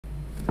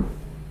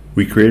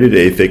We created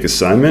a fake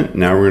assignment.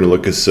 Now we're going to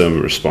look at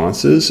some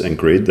responses and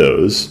grade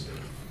those.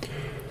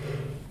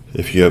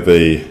 If you have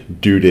a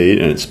due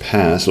date and it's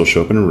passed, it'll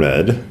show up in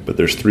red, but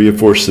there's 3 of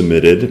 4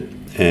 submitted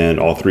and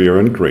all 3 are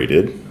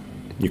ungraded.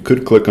 You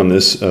could click on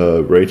this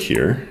right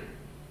here.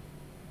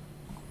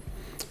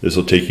 This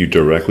will take you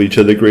directly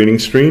to the grading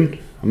screen.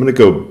 I'm going to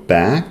go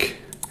back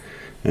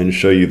and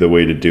show you the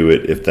way to do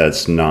it if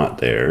that's not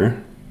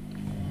there.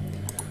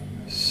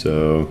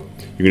 So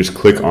you can just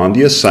click on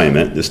the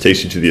assignment. This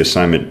takes you to the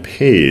assignment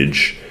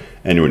page,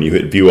 and when you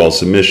hit view all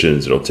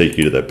submissions, it'll take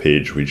you to that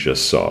page we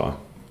just saw.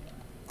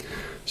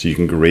 So you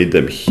can grade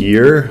them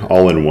here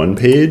all in one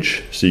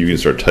page. So you can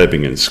start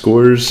typing in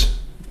scores.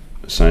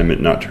 Assignment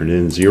not turned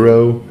in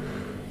 0.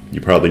 You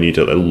probably need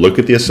to look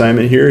at the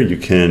assignment here. You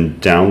can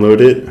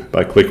download it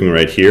by clicking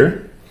right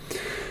here.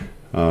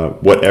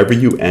 Whatever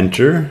you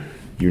enter,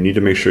 you need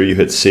to make sure you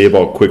hit save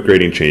all quick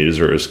grading changes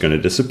or it's going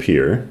to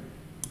disappear.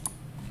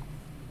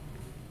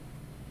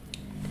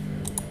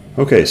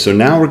 Okay, so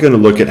now we're going to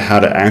look at how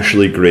to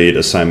actually grade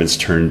assignments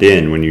turned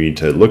in when you need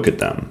to look at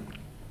them.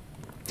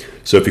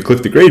 So if you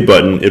click the grade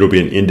button, it'll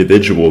be an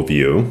individual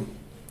view,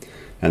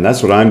 and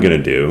that's what I'm going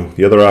to do.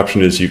 The other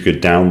option is you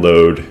could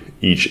download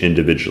each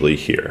individually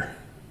here,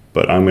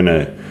 but I'm going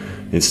to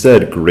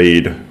instead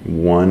grade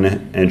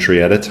one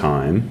entry at a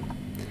time.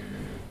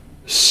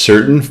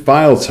 Certain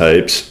file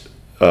types,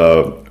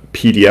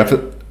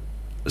 PDF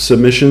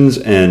submissions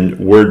and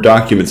Word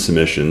document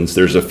submissions,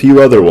 there's a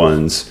few other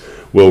ones,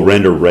 will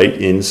render right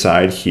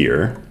inside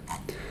here.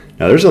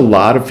 Now there's a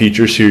lot of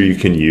features here you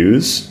can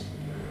use.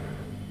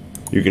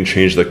 You can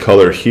change the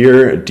color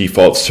here. It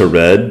defaults to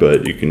red,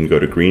 but you can go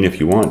to green if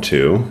you want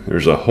to.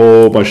 There's a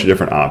whole bunch of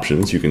different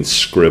options. You can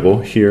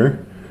scribble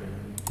here.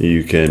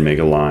 You can make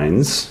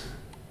lines,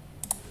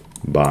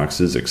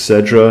 boxes,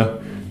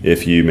 etc.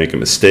 If you make a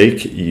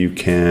mistake, you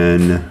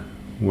can,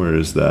 where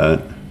is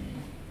that?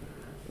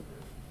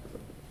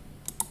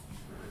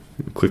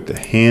 Click the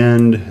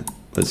hand,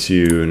 lets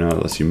you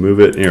move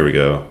it. There we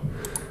go.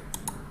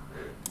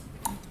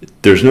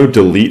 There's no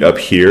delete up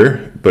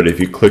here, but if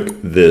you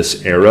click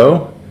this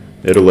arrow,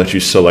 it'll let you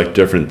select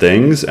different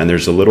things, and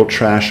there's a little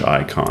trash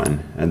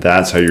icon, and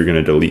that's how you're going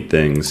to delete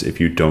things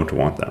if you don't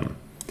want them.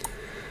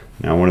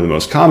 Now, one of the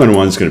most common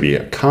ones is going to be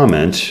a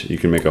comment. You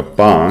can make a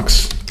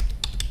box,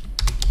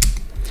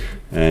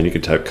 and you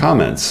can type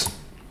comments.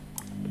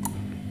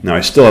 Now,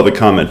 I still have the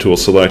comment tool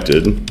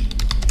selected.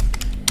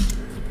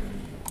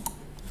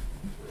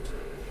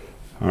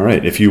 All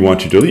right, if you want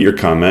to delete your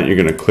comment, you're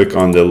going to click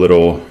on the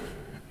little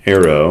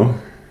arrow.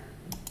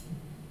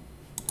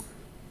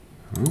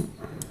 Oh,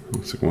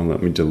 looks like it won't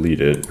let me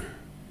delete it.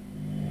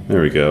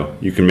 There we go.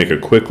 You can make a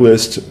quick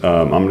list.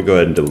 I'm going to go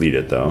ahead and delete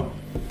it though.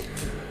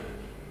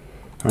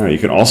 All right, you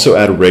can also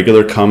add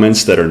regular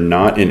comments that are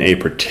not in a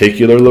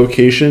particular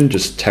location,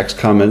 just text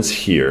comments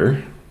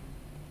here.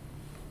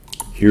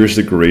 Here's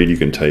the grade you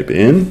can type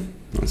in.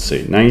 Let's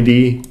say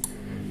 90.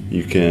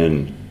 You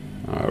can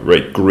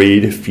write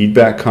grade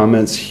feedback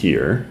comments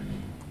here.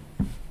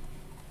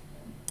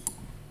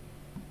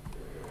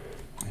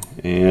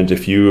 And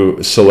if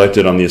you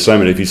selected on the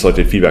assignment, if you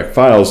selected feedback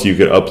files, you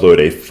could upload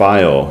a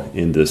file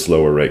in this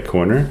lower right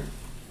corner.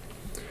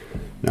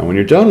 Now when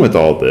you're done with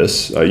all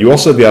this, you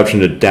also have the option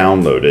to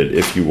download it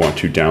if you want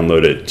to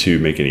download it to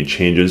make any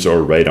changes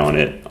or write on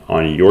it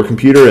on your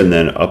computer and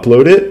then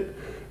upload it.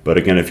 But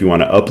again, if you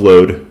want to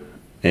upload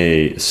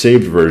a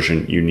saved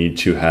version, you need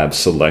to have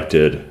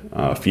selected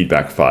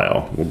feedback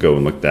file. We'll go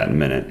and look at that in a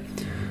minute.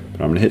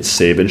 But I'm going to hit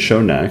save and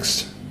show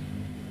next.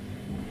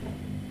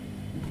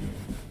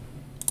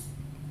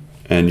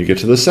 And you get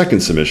to the second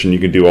submission. You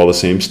can do all the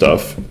same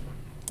stuff.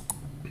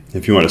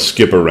 If you want to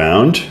skip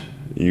around,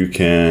 you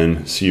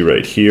can see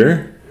right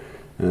here.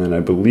 And I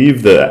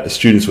believe the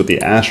students with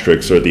the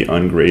asterisks are the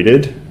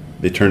ungraded.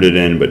 They turned it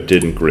in but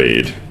didn't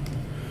grade.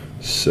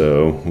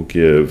 So we'll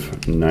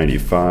give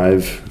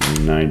 95,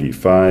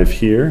 95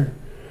 here.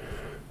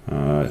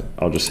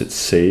 I'll just hit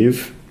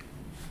save.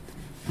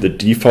 The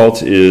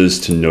default is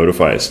to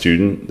notify a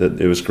student that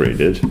it was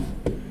graded.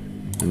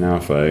 And now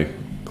if I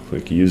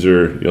click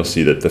user, you'll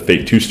see that the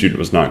fake 2 student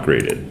was not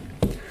graded.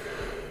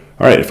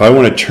 All right, if I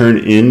want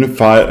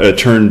to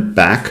turn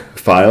back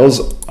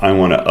files, I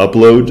want to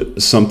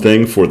upload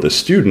something for the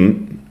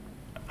student.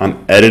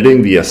 I'm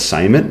editing the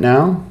assignment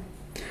now,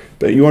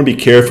 but you want to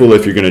be careful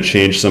if you're going to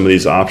change some of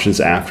these options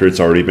after it's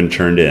already been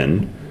turned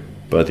in.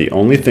 But the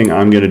only thing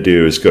I'm going to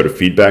do is go to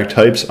feedback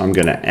types. I'm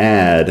going to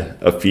add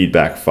a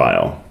feedback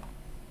file.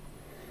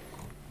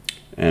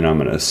 And I'm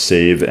going to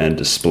save and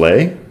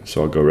display.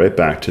 So I'll go right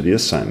back to the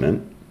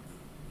assignment.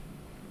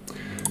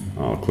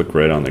 I'll click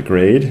right on the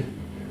grade.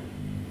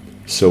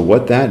 So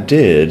what that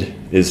did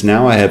is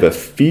now I have a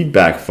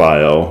feedback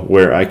file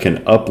where I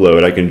can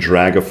upload, I can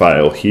drag a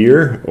file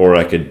here, or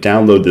I could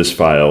download this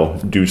file,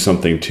 do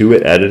something to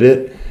it, edit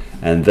it,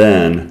 and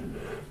then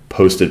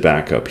post it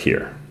back up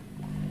here.